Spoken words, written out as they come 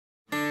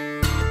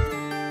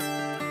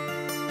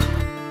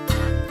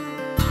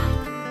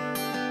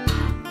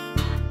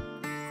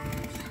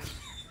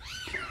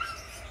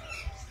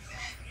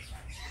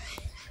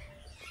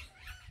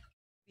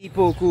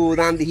People, Cool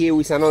Dandy here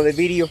with another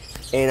video,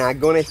 and I'm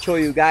gonna show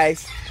you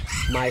guys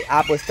my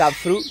apple star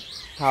fruit,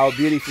 how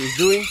beautiful it's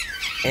doing,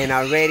 and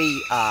I already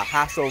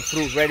have some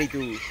fruit ready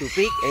to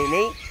pick and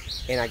eat,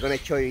 and I'm gonna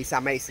show you. It's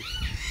amazing.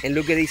 And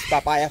look at this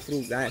papaya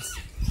fruit, guys.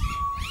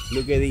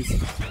 Look at this.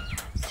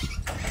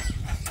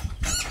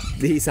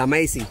 This is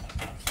amazing.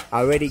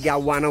 I already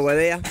got one over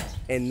there,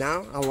 and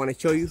now I want to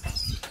show you.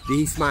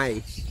 This is my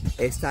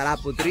star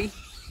apple tree.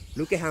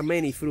 Look at how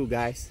many fruit,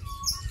 guys.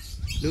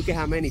 Look at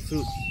how many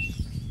fruit.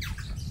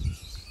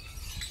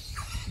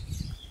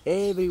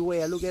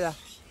 Everywhere, look at that.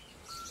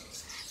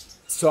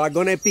 So I'm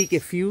gonna pick a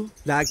few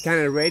that are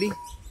kind of ready.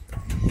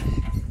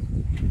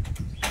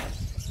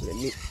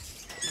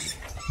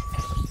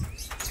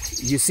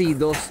 You see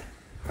those,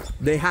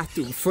 they have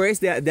to,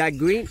 first they're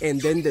green and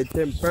then they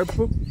turn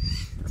purple.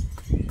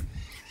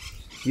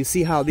 You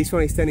see how this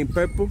one is turning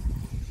purple?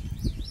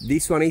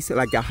 This one is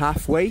like a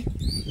halfway,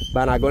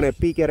 but I'm gonna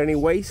pick it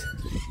anyways.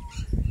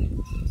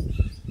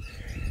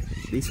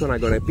 This one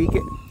I'm gonna pick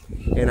it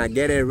and I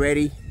get it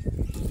ready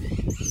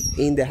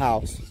in the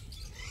house.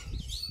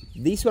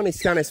 This one is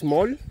kind of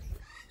small,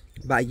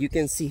 but you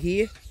can see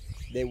here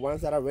the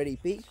ones that are already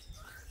picked.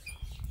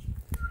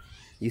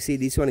 You see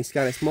this one is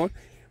kind of small,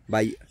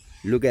 but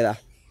look at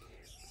that.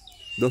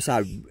 Those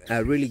are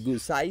a really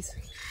good size,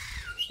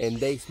 and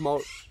there's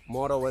more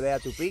over there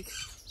to pick,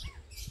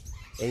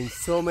 and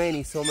so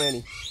many.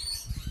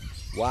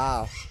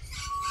 Wow.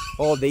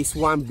 Oh, there's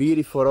one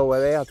beautiful over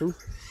there too.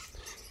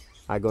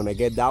 I'm gonna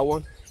get that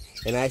one,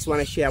 and I just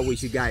want to share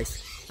with you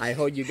guys. I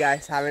hope you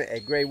guys having a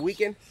great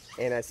weekend,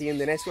 and I'll see you in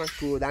the next one.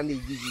 Cool Dandy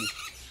GG.